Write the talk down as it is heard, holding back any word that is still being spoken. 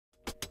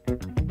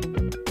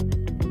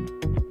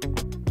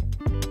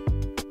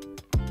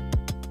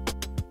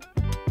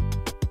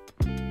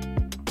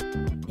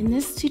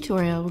this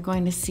tutorial, we're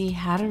going to see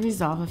how to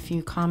resolve a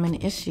few common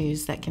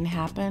issues that can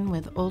happen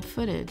with old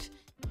footage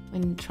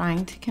when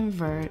trying to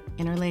convert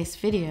interlaced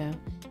video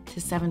to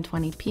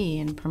 720p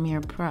in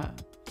Premiere Pro.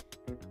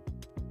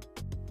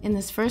 In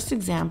this first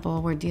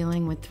example, we're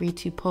dealing with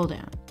 3:2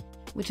 pull-down,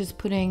 which is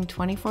putting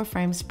 24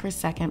 frames per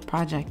second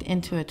project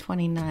into a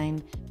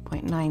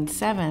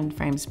 29.97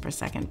 frames per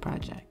second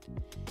project.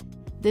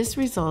 This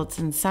results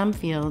in some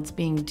fields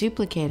being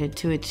duplicated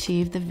to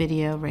achieve the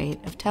video rate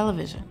of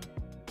television.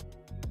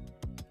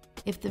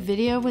 If the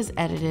video was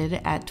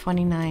edited at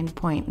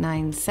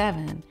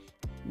 29.97,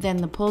 then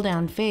the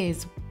pull-down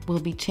phase will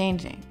be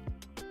changing.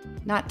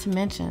 Not to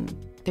mention,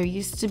 there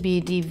used to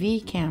be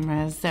DV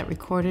cameras that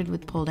recorded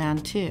with pull-down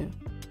too.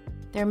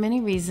 There are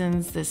many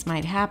reasons this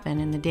might happen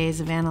in the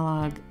days of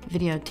analog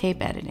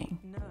videotape editing.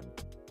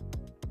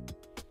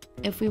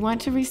 If we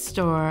want to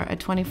restore a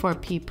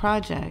 24p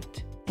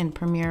project in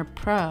Premiere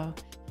Pro,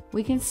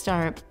 we can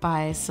start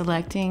by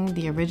selecting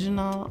the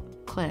original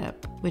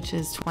clip, which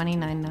is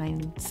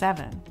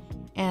 29.97,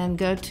 and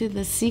go to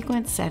the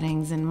sequence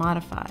settings and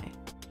modify,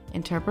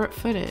 interpret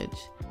footage,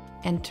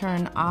 and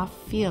turn off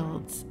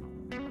fields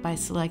by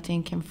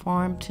selecting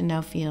conform to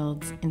no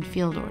fields in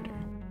field order.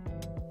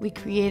 We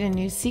create a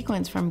new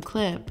sequence from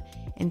clip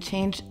and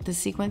change the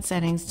sequence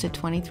settings to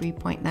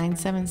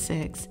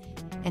 23.976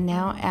 and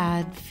now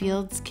add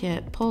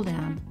Fieldskit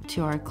pull-down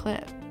to our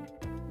clip.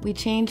 We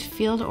change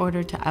field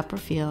order to upper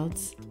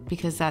fields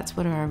because that's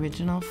what our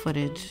original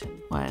footage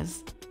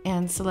was,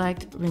 and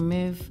select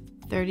remove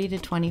 30 to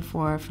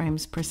 24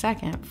 frames per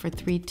second for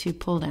 3:2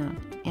 pull-down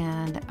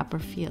and upper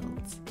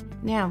fields.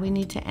 Now we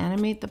need to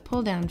animate the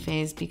pull-down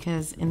phase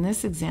because in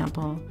this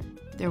example,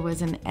 there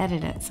was an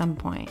edit at some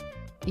point.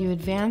 You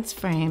advance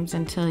frames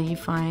until you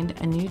find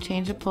a new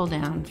change of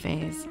pull-down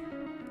phase.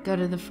 Go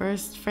to the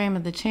first frame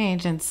of the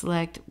change and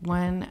select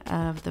one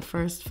of the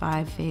first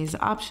 5 phase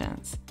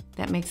options.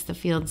 That makes the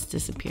fields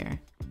disappear.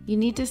 You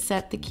need to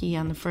set the key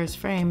on the first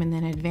frame and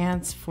then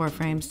advance 4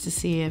 frames to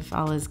see if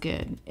all is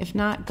good. If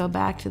not, go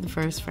back to the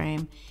first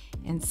frame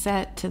and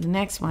set to the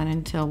next one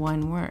until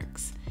one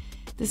works.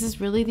 This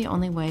is really the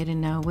only way to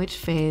know which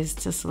phase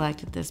to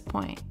select at this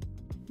point.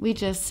 We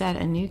just set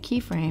a new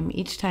keyframe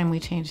each time we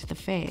change the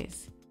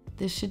phase.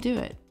 This should do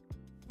it.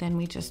 Then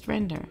we just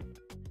render.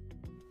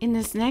 In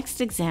this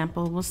next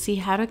example, we'll see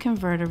how to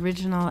convert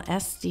original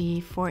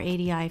SD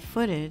 480i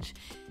footage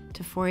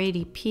to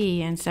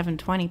 480p and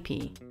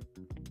 720p.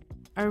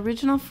 Our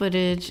original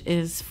footage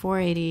is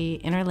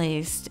 480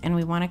 interlaced, and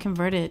we want to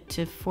convert it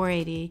to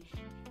 480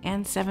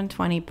 and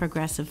 720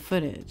 progressive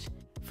footage.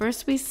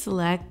 First, we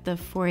select the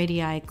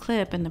 480i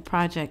clip in the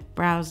project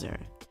browser.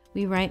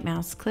 We right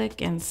mouse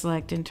click and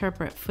select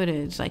interpret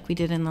footage like we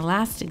did in the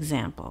last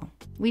example.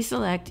 We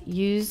select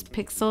use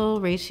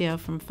pixel ratio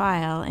from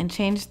file and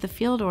change the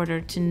field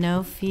order to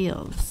no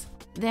fields.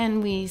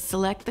 Then we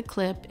select the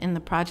clip in the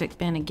project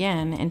bin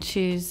again and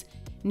choose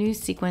new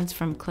sequence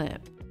from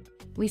clip.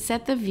 We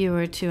set the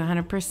viewer to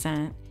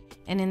 100%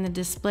 and in the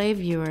display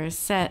viewer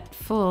set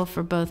full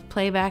for both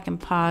playback and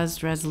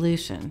paused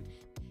resolution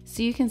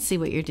so you can see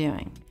what you're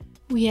doing.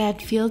 We add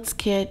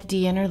Fieldskit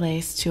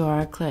de-interlace to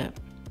our clip.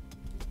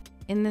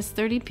 In this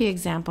 30p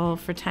example,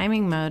 for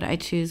timing mode, I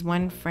choose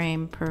 1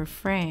 frame per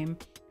frame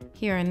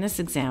here in this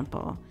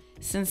example.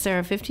 Since there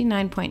are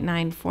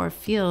 59.94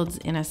 fields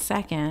in a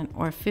second,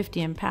 or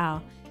 50 in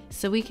PAL,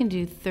 so we can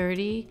do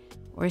 30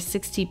 or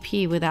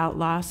 60p without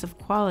loss of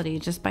quality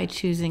just by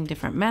choosing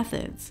different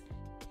methods.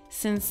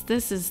 Since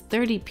this is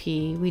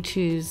 30p, we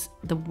choose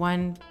the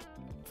 1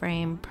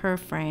 frame per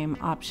frame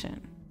option.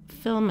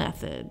 Fill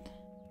method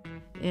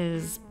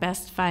is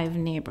best 5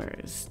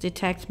 neighbors.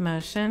 Detect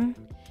motion,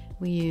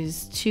 we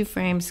use 2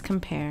 frames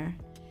compare.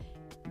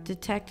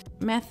 Detect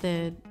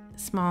method,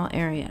 small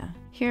area.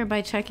 Here,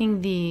 by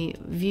checking the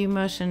view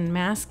motion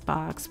mask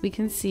box, we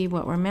can see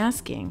what we're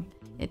masking.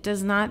 It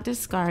does not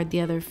discard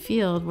the other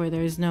field where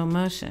there is no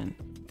motion.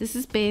 This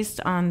is based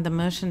on the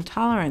motion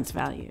tolerance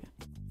value.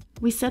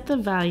 We set the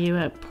value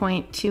at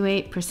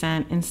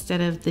 0.28% instead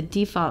of the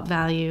default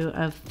value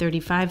of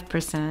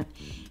 35%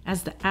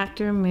 as the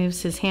actor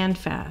moves his hand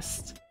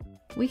fast.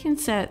 We can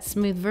set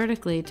smooth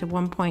vertically to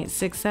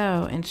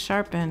 1.60 and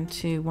sharpen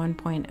to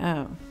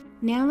 1.0.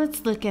 Now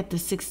let's look at the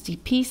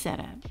 60p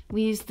setup.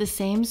 We use the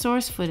same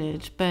source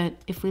footage, but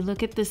if we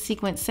look at the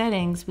sequence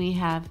settings, we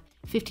have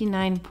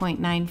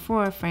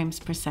 59.94 frames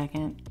per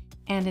second,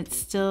 and it's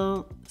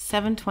still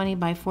 720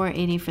 by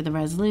 480 for the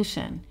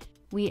resolution.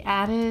 We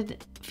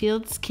added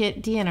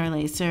Fieldskit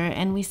de-interlacer,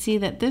 and we see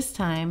that this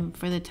time,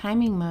 for the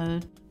timing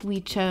mode,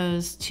 we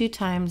chose 2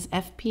 times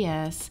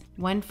FPS,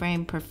 1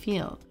 frame per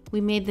field.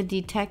 We made the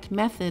detect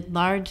method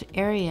large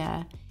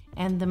area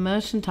and the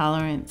motion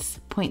tolerance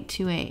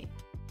 0.28.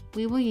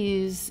 We will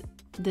use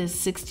this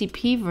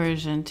 60p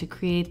version to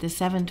create the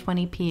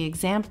 720p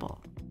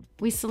example.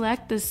 We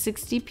select the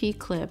 60p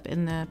clip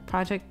in the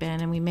project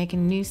bin and we make a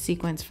new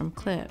sequence from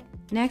clip.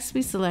 Next,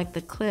 we select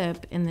the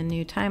clip in the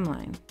new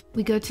timeline.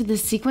 We go to the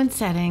sequence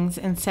settings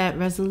and set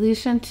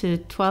resolution to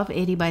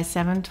 1280 by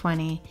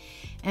 720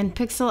 and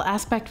pixel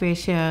aspect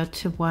ratio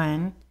to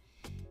 1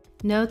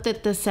 Note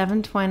that the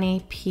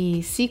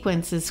 720p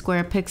sequence is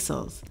square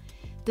pixels.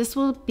 This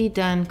will be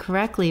done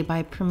correctly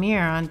by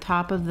Premiere on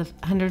top of the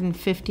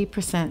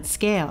 150%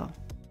 scale.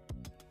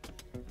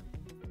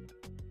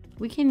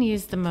 We can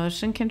use the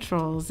motion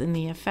controls in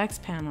the effects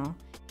panel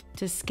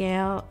to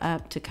scale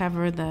up to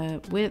cover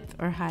the width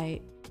or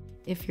height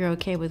if you're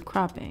okay with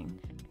cropping,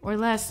 or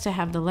less to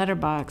have the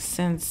letterbox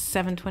since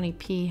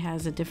 720p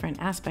has a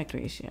different aspect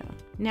ratio.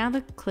 Now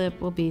the clip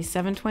will be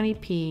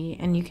 720p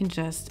and you can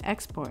just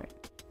export.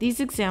 These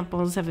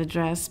examples have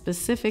addressed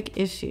specific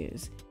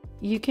issues.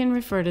 You can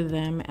refer to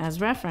them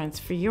as reference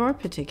for your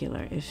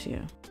particular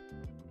issue.